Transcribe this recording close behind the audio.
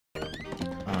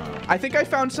I think I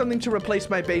found something to replace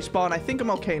my baseball, and I think I'm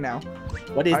okay now.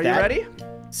 What is that? Are you ready?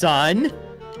 Son?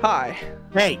 Hi.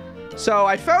 Hey. So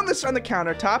I found this on the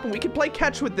countertop, and we can play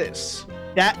catch with this.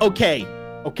 Okay.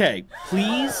 Okay.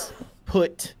 Please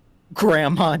put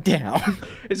Grandma down.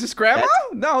 Is this Grandma?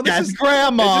 No, this is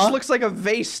Grandma. It just looks like a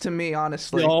vase to me,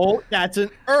 honestly. No, that's an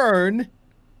urn,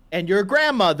 and your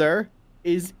grandmother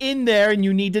is in there, and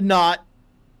you need to not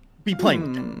be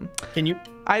playing with it. Can you?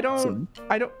 What?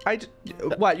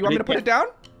 You want me to put it down?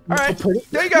 All right.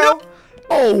 There you go. No.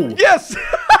 Oh. Yes.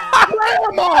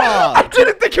 Grandma. I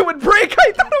didn't think it would break.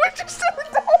 I thought it would just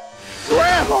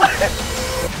Grandma.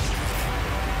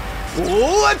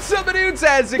 What's up, dudes?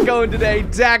 How's it going today?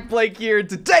 dakblake here.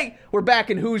 Today, we're back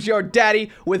in Who's Your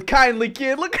Daddy with Kindly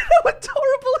Keyin. Look at how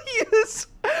adorable he is.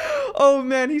 Oh,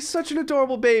 man, he's such an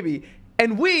adorable baby.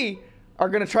 And we are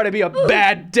going to try to be a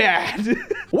bad dad.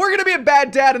 We're going to be a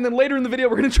bad dad, and then later in the video,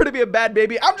 we're going to try to be a bad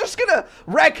baby. I'm just going to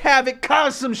wreak havoc,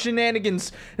 cause some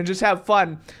shenanigans, and just have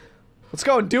fun. Let's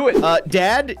go and do it.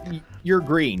 Dad, you're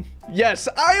green. Yes,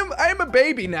 I am a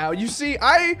baby now. You see,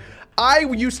 I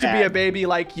used to be a baby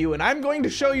like you, and I'm going to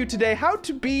show you today how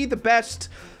to be the best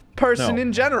person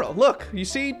in general. Look, you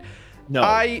see,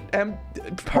 I am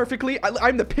perfectly,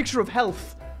 I'm the picture of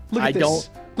health. Look at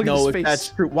this. Look at this face. That's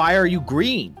true. Why are you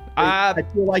green? I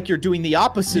feel like you're doing the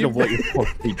opposite of what you're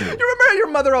supposed to be doing. You remember your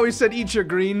mother always said, eat your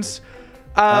greens?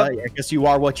 I guess you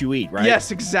are what you eat, right?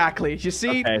 Yes, exactly. You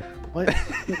see? Okay. What are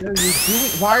you doing?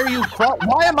 Why are you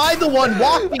Why am I the one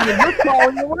walking and you're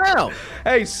crawling around?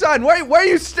 Hey, son, why are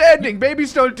you standing?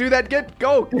 Babies don't do that.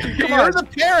 Go. Come on. You're the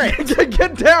parent.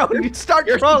 Get down. You start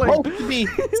crawling. You're supposed to be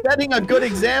setting a good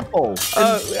example.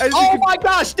 Oh my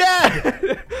gosh,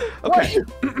 Dad! Okay.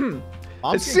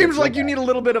 It seems like you need a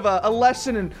little bit of a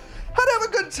lesson in how to have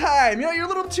a good time. You know, you're a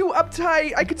little too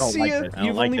uptight. I could see you.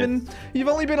 You've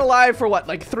only been alive for what,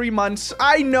 like 3 months?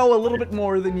 I know a little bit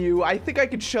more than you. I think I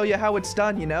could show you how it's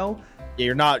done, you know?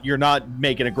 Yeah, you're not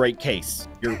making a great case.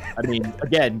 I mean,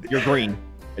 again, you're green.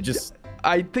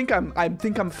 I think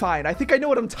I'm fine. I think I know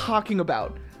what I'm talking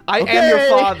about. I am your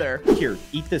father. Here,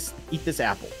 eat this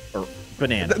apple or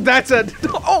banana. That's a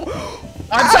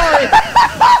I'm sorry.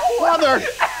 Mother.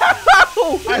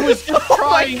 I was just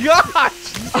trying. Oh my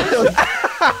gosh!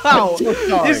 Ow.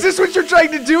 So is this what you're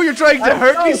trying to do? You're trying to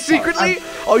hurt me secretly?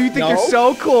 Oh, you think you're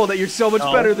so cool that you're so much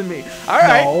better than me. All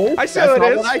right, I see how it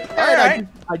is. All right.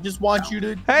 I just want you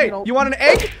to. Hey, you want an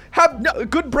egg? Have a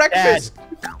good breakfast.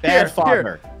 Bad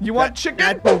father. You want chicken?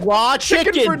 That's raw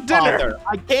chicken for dinner. Father.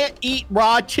 I can't eat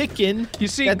raw chicken. You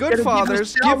see, good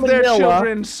fathers give their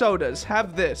children sodas.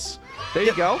 Have this. There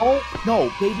you go. Oh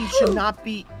no, babies should not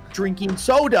be drinking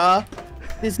soda.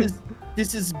 This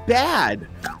is bad.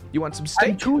 You want some steak?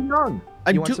 I'm too young.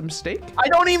 You want some steak? I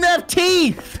don't even have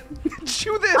teeth.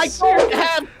 Chew this. I don't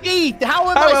have teeth. How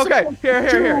am I supposed to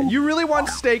Here. You really want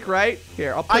steak, right?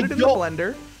 Here, I'll put it in the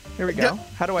blender. Here we go.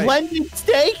 How do I blending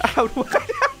steak? How do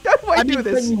I do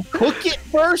this? Can you cook it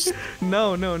first?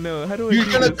 No. How do I You're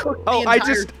do gonna this? cook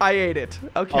I ate it.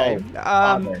 Okay.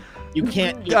 You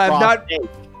can't eat raw steak.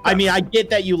 I mean, I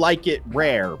get that you like it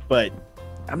rare, but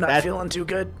I'm not feeling too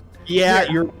good. Yeah,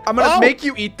 I'm gonna make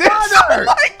you eat this. Oh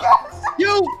my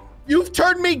God! You've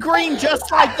turned me green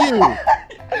just like you.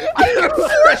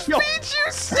 I feed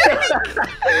you steak. I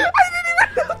didn't even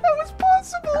know that was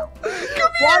possible.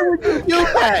 Come here. Why would you do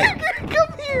that?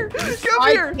 Come here.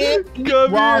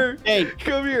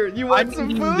 Come here. You want some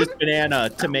food? This banana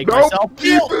to make myself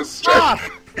feel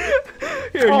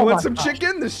Here, you want some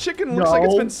chicken? This chicken looks like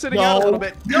it's been sitting out a little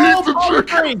bit. No,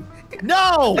 chicken.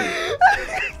 No.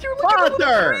 You're looking a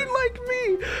little green like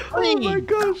me. Oh my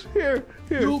gosh. Here.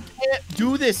 You can't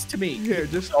do this to me. Here,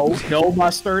 just no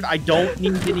mustard. I don't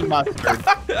need any mustard.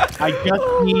 I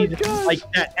just need like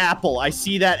that apple. I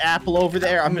see that apple over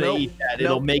there. I'm gonna eat that.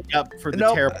 It'll make up for the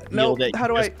terrible meal that. How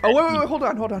do I? Oh wait. Hold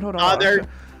on.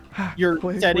 You're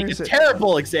setting a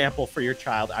terrible example for your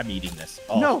child. I'm eating this.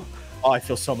 No. Oh, I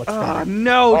feel so much better.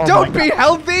 No, don't be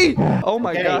healthy. Oh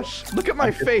my gosh. Look at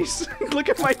my face. Look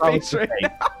at my face right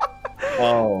now.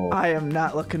 Oh. I am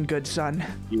not looking good, son.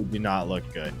 You do not look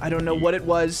good. I don't know what it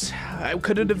was.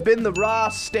 Could it have been the raw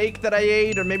steak that I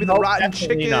ate, or maybe the rotten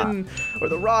chicken, or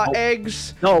the raw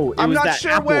eggs? No, I'm not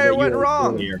sure where it went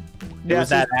wrong. It was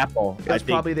that apple. It was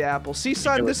probably the apple. See,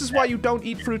 son, this is why you don't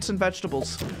eat fruits and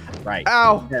vegetables. Right.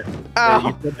 Ow. Ow.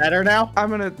 You feel better now?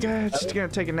 I'm just gonna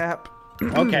take a nap.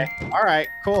 Okay. All right.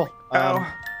 Cool.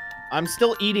 Ow. I'm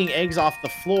still eating eggs off the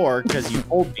floor because you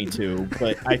told me to,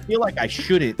 but I feel like I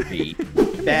shouldn't be.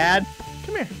 Dad.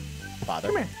 Come here. Father.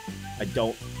 Come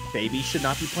here. Babies should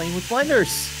not be playing with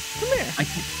blenders. Come here.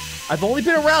 I've only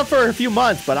been around for a few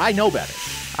months, but I know better.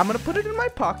 I'm gonna put it in my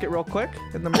pocket real quick,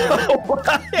 and then we're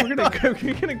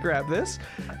gonna grab this,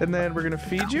 and then we're gonna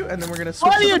feed you, and then we're gonna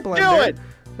switch to the blender. What are you doing?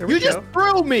 There we You go. just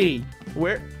threw me.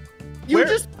 Where? You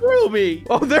just threw me.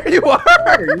 Oh, there you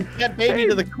are. You sent baby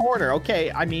to the corner.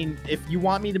 Okay, I mean, if you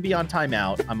want me to be on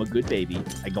timeout, I'm a good baby.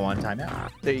 I go on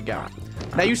timeout. There you go.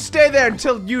 Now you stay there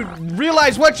until you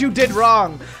realize what you did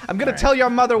wrong. I'm gonna tell your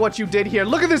mother what you did here.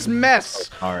 Look at this mess.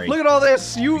 Sorry. Look at all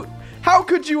this. How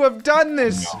could you have done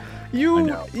this? You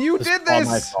did this.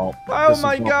 My fault. Oh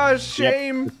my gosh,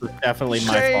 shame. Yep, this is definitely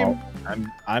my fault.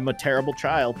 I'm a terrible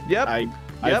child. Yep.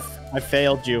 I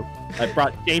failed you. I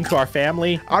brought shame to our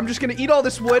family. I'm just gonna eat all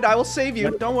this wood. I will save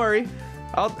you. Don't worry.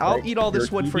 I'll eat all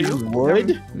this wood for you.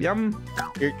 Wood? Yum.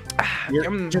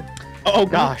 Yum. Oh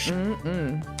gosh.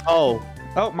 Oh.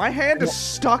 Oh, my hand is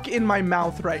stuck in my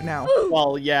mouth right now.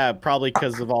 Well, yeah, probably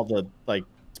because of all the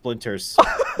splinters.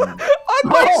 On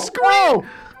my screen.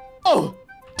 Oh.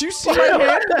 Do you see my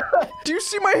hand? Do you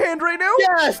see my hand right now?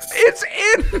 Yes! It's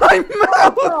in my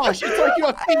mouth! Oh gosh, it's like you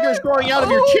have fingers growing out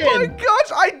of your chin. Oh my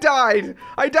gosh, I died!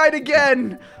 I died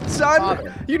again! Son,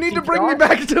 Father, you need to bring me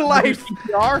back to life!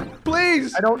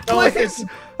 Please! I don't know if please!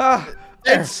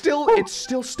 It's still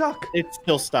stuck. It's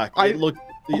still stuck.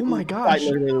 Oh my gosh.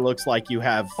 It literally looks like you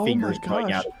have fingers my growing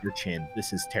gosh. out of your chin.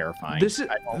 This is terrifying. This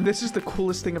is the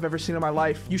coolest thing I've ever seen in my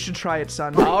life. You should try it,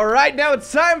 son. All right, now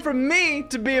it's time for me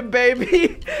to be a baby.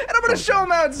 And I'm going to show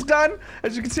him how it's done.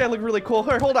 As you can see, I look really cool.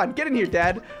 Here, hold on. Get in here,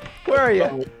 Dad. Where are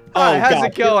you? Hi, how's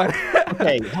it going?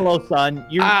 Okay, hello, son.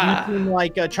 You seem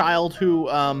like a child who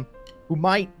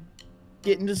might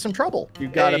get into some trouble.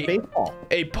 You've got a baseball.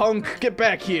 Hey, punk, get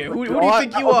back here. Who do you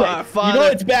think you are, father? You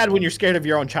know it's bad when you're scared of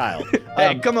your own child.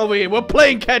 Hey, come over here. We're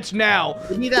playing catch now.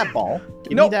 Give me that ball.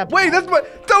 Wait, that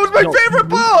was my favorite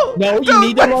ball. No, you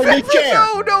need to learn to share.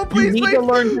 No, please, you need to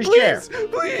learn to share.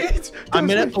 Please. I'm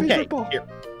gonna. Okay,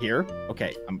 here.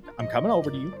 Okay, I'm coming over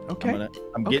to you. Okay.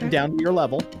 I'm getting down to your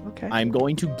level. Okay. I'm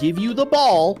going to give you the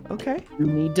ball. Okay. You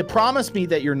need to promise me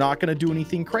that you're not gonna do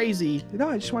anything crazy. No,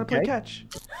 I just want to play catch.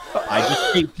 I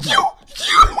just hate you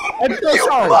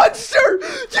sorry. monster!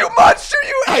 You monster!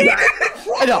 You ate it!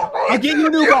 I know. I'll get you a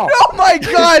new ball. Oh my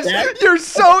gosh! You're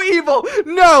so evil!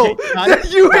 No!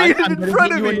 You ate it in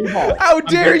front of me! How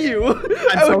dare you!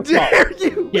 How dare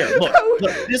you! Here, look.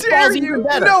 This ball's even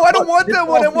better. No, I don't want that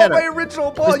one. I want my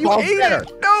original ball. You ate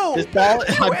it! No! This ball,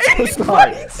 I'm so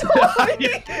sorry. You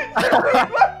ate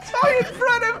my toy in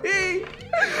front of me!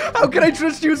 How can I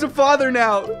trust you as a father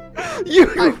now? You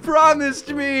promised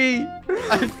me!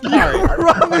 I'm sorry. You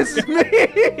promised me!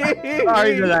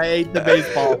 Sorry that I ate the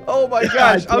baseball. Oh my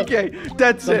gosh. Okay,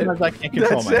 that's it. Sometimes I can't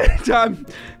control That's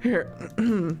it. Here.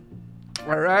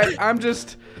 All right. I'm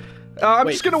just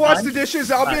gonna wash the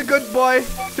dishes. I'll be a good boy.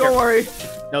 Don't worry.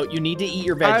 No, you need to eat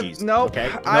your veggies. No. Okay.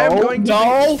 I am going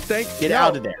to. Get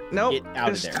out of there. No. Get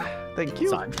out of there. Thank you.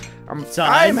 Son.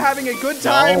 I'm having a good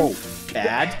time. No.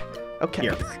 Bad. Okay.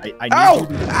 Here, I need ow! you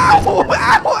to, Ow!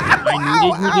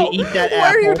 Ow! I needed you to eat that apple. Why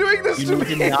are you doing this to me?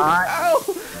 You need to not.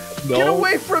 Ow! No. Get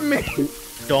away from me!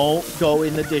 Don't go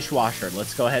in the dishwasher.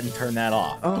 Let's go ahead and turn that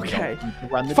off. Okay.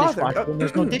 Run the dishwasher when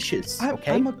there's no dishes.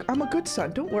 Okay. I'm a good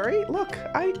son. Don't worry. Look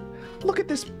at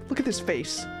this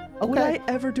face. Okay. Would I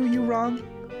ever do you wrong?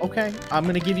 Okay. I'm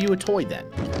gonna give you a toy then,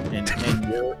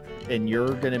 and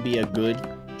you're gonna be a good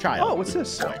child. Oh, what's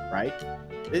this? Toy, right?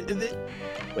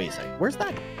 Wait a second.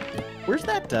 Where's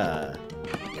that?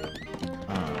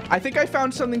 I think I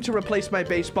found something to replace my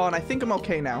baseball, and I think I'm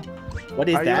okay now. What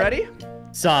is that? Are you ready?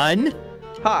 Son?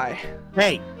 Hi.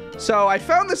 Hey. So I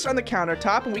found this on the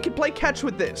countertop, and we can play catch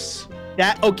with this.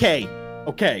 Okay.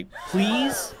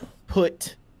 Please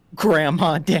put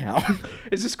Grandma down.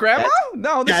 Is this Grandma?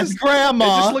 No, this is Grandma.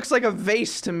 It just looks like a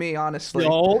vase to me, honestly.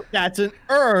 No, that's an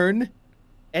urn,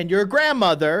 and your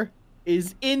grandmother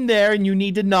is in there, and you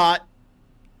need to not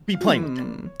be playing with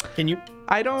it. Can you?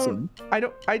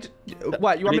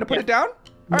 What? You want me to put it down?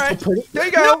 All right. There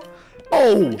you go. No.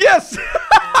 Oh. Yes.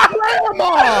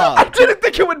 Grandma. I didn't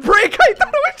think it would break. I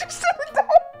thought it would just set it down.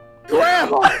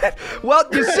 Grandma. Well,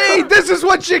 you see, this is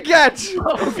what you get.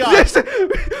 Oh God.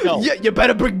 No. You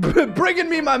better bring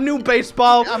me my new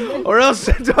baseball, or else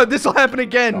this will happen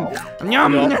again.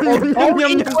 Yum, yum, yum, Don't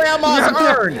eat Grandma's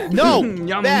urn. No.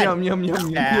 Yum, Dad. yum, yum,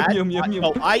 yum, Dad. yum, yum, yum.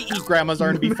 No, I eat Grandma's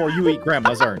urn before you eat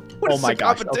Grandma's urn. What oh is my this,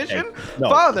 gosh. competition? Okay. No,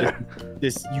 Father.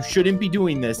 This you shouldn't be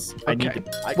doing this. I need to.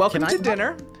 Welcome to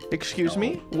dinner. Excuse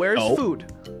me. Where's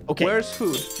food? Okay. Where's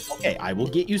food? Okay, I will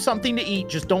get you something to eat.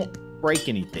 Just don't break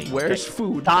anything. Where's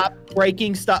food? Stop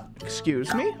breaking stuff.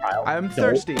 Excuse me? I am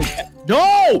thirsty.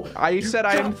 No! I said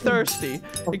I am thirsty.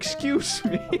 Excuse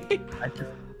me. I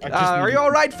just Are you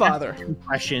all right, Father?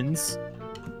 Impressions.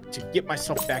 to get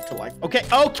myself back to life. Okay,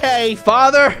 okay.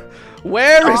 Father,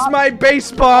 where is my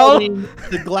baseball?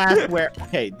 The glassware.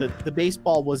 Okay, the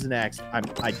baseball was an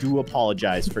accident. I do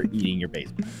apologize for eating your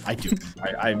baseball. I do.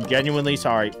 I'm genuinely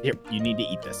sorry. Here, you need to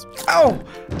eat this. Ow!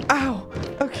 Ow!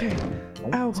 Okay.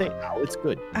 Don't Ow. say ow. It's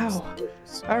good. Ow.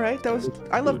 All right, that was.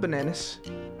 I love bananas.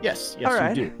 Yes, All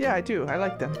right. you do. Yeah, I do. I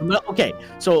like them. Okay,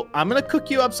 so I'm gonna cook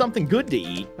you up something good to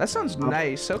eat. That sounds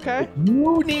nice. Okay.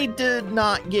 You need to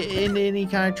not get into any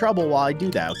kind of trouble while I do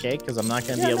that, okay? Because I'm not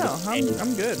gonna be able to pay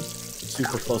I'm good.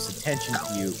 super close attention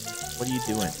to you. What are you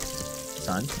doing,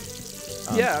 son?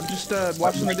 Yeah, I'm just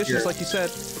washing the dishes like you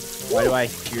said. Why do I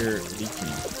hear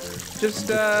leaking? Just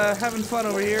having fun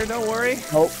over here. Don't worry.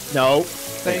 Oh, no.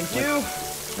 Thank you.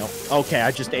 No. Okay,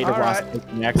 I just ate a All raw right. steak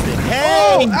in accident.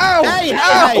 Hey! Ow! Hey!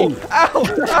 Ow! Hey! Ow!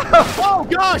 Oh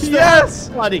gosh! Yes!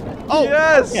 Buddy. Oh,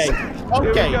 Yes! okay. Here we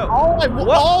Okay. go.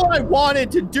 All I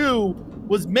wanted to do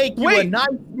was make you a Wait, nice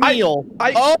meal.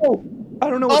 I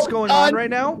don't know what's going on right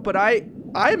now, but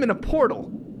I'm in a portal.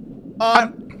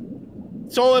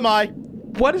 So am I.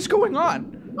 What is going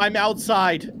on? I'm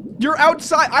outside. You're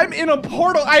outside. I'm in a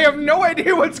portal. I have no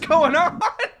idea what's going on.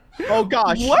 Oh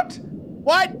gosh. What?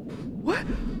 What? What?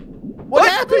 What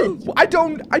happened? I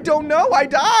don't know. I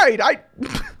died. I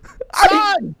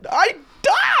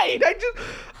died. I just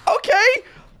okay.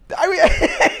 I mean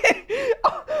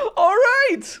all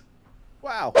right.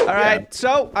 Wow. All right.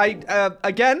 So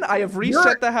again, I have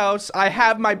reset the house. I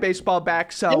have my baseball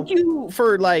back. So thank you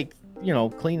for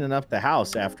cleaning up the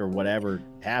house after whatever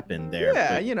happened there.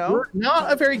 Yeah, but you know. you're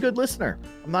not a very good listener.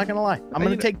 I'm not gonna lie. I'm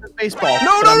gonna take this baseball.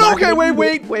 No. Okay,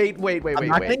 wait. I'm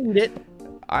not gonna eat it.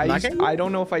 I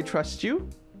don't know if I trust you.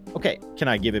 Okay, can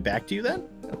I give it back to you then?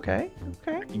 Okay.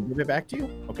 I can give it back to you?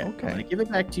 Okay. Okay. I'm gonna give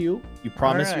it back to you. You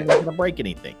promise All you're right. not gonna break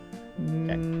anything.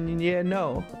 Yeah,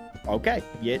 no. Okay.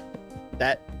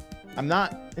 I'm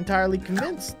not entirely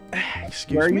convinced.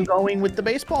 Excuse Where are me. you going with the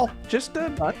baseball? Just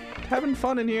having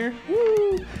fun in here.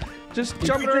 Woo! Just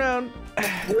jumping around.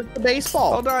 Where's the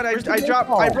baseball? Hold on,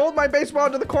 I rolled my baseball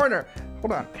into the corner.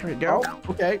 Hold on, here we go. Oh,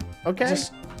 okay.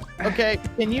 Just Okay,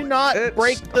 can you not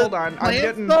break the Hold on, I'm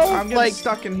getting like,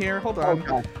 stuck in here. Hold on.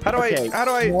 God. How do I?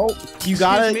 No, you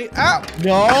gotta. Me? Ow!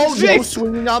 No, no Jeez.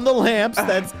 swinging on the lamps.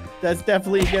 That's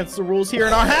definitely against the rules here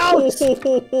in our house. Throwing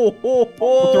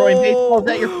baseballs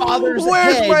at your father's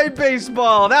Where's head. my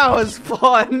baseball? That was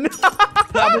fun.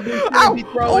 Probably shouldn't be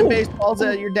throwing baseballs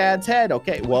at your dad's head.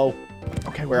 Okay, whoa.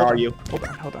 Okay, where are you? Hold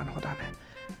on.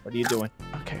 What are you doing?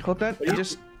 Okay, hold on.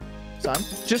 Son?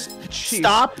 Jeez.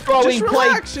 Stop throwing just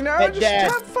plates relax, at just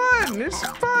Dad. have fun. It's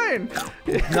fine.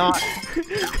 Not.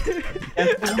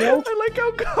 I like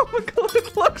how comical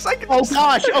it looks. Oh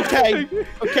gosh. Okay.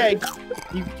 Okay.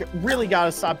 You really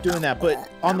gotta stop doing that. But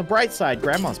on the bright side,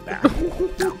 Grandma's back.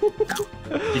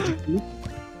 Did you see?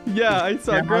 Yeah, I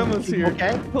saw Grandma's here.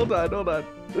 Okay. Hold on.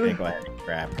 Okay, go ahead and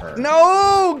grab her.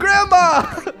 No, Grandma.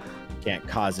 Can't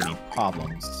cause any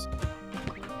problems.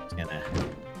 It's gonna.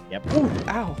 Yep. Ooh,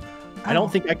 ow. I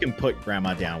don't think I can put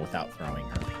Grandma down without throwing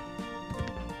her.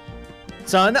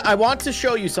 Son, I want to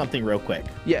show you something real quick.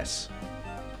 Yes.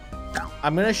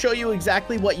 I'm going to show you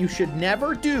exactly what you should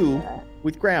never do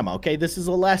with Grandma, okay? This is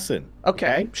a lesson.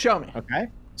 Okay, show me. Okay?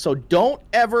 So don't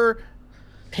ever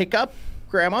pick up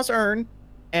Grandma's urn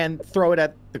and throw it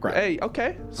at the ground. Hey,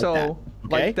 okay. So,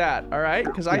 okay? like that, all right?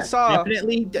 Because I saw...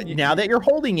 Definitely, now that you're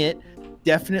holding it,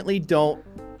 definitely don't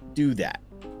do that.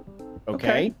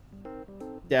 Okay?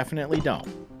 Definitely don't.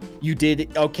 You did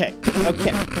it. Okay.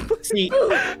 See,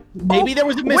 maybe there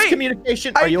was a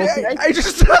miscommunication. Are you okay?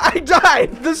 I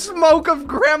died. The smoke of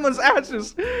Grandma's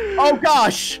ashes. Oh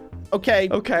gosh. Okay.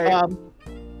 No.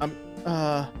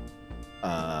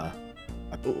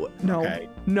 Okay.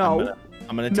 No.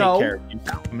 I'm gonna take care of you.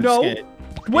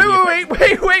 Wait.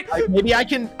 Maybe I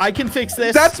can fix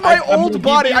this. That's my old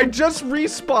body. I just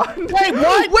respawned. Wait,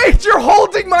 what? Wait, you're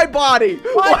holding my body.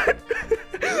 What?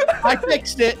 I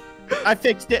fixed it. I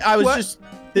was just.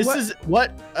 This is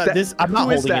what. I'm not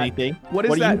holding anything. What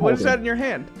is that? What is that in your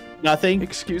hand? Nothing.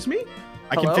 Excuse me?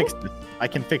 I can fix this. I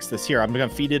can fix this. Here, I'm gonna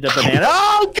feed it a banana.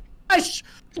 Oh gosh!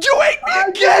 You ate me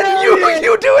again!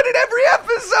 You do it in every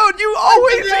episode! You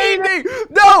always eat me!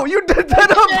 No, you did that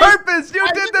on purpose! You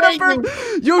did that on purpose!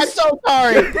 I'm so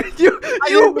sorry! I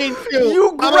didn't mean to.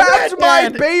 You grabbed my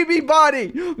baby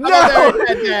body! No! I'm a very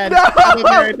bad dad. No! I'm a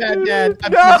very bad dad.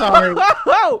 I'm so sorry.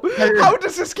 How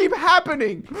does this keep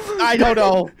happening? I don't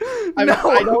know.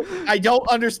 No. I don't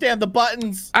understand the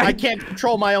buttons. I can't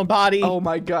control my own body. Oh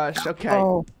my gosh, okay.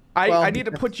 Oh, I need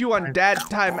to put you on dad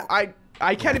time.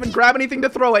 I can't even grab anything to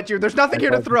throw at you. There's nothing here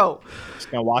to throw.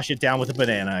 Just gonna wash it down with a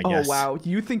banana, I guess. Oh wow,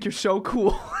 you think you're so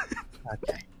cool.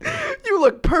 Okay. You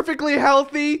look perfectly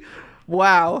healthy.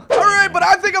 Wow. All right, but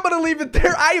I think I'm gonna leave it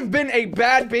there. I have been a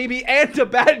bad baby and a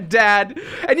bad dad.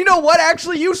 And you know what?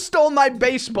 Actually, you stole my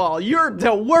baseball. You're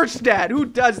the worst dad. Who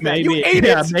does that? Maybe, You ate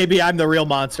it. Maybe I'm the real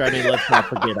monster. I mean, let's not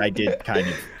forget I did kind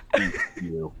of eat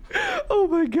you. Oh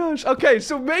my gosh. Okay,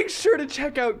 so make sure to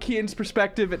check out Keyin's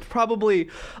perspective. It's probably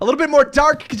a little bit more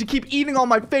dark because you keep eating all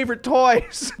my favorite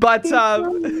toys. But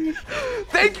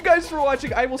thank you guys for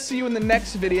watching. I will see you in the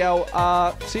next video.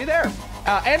 See you there.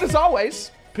 And as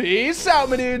always, peace out,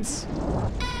 my dudes.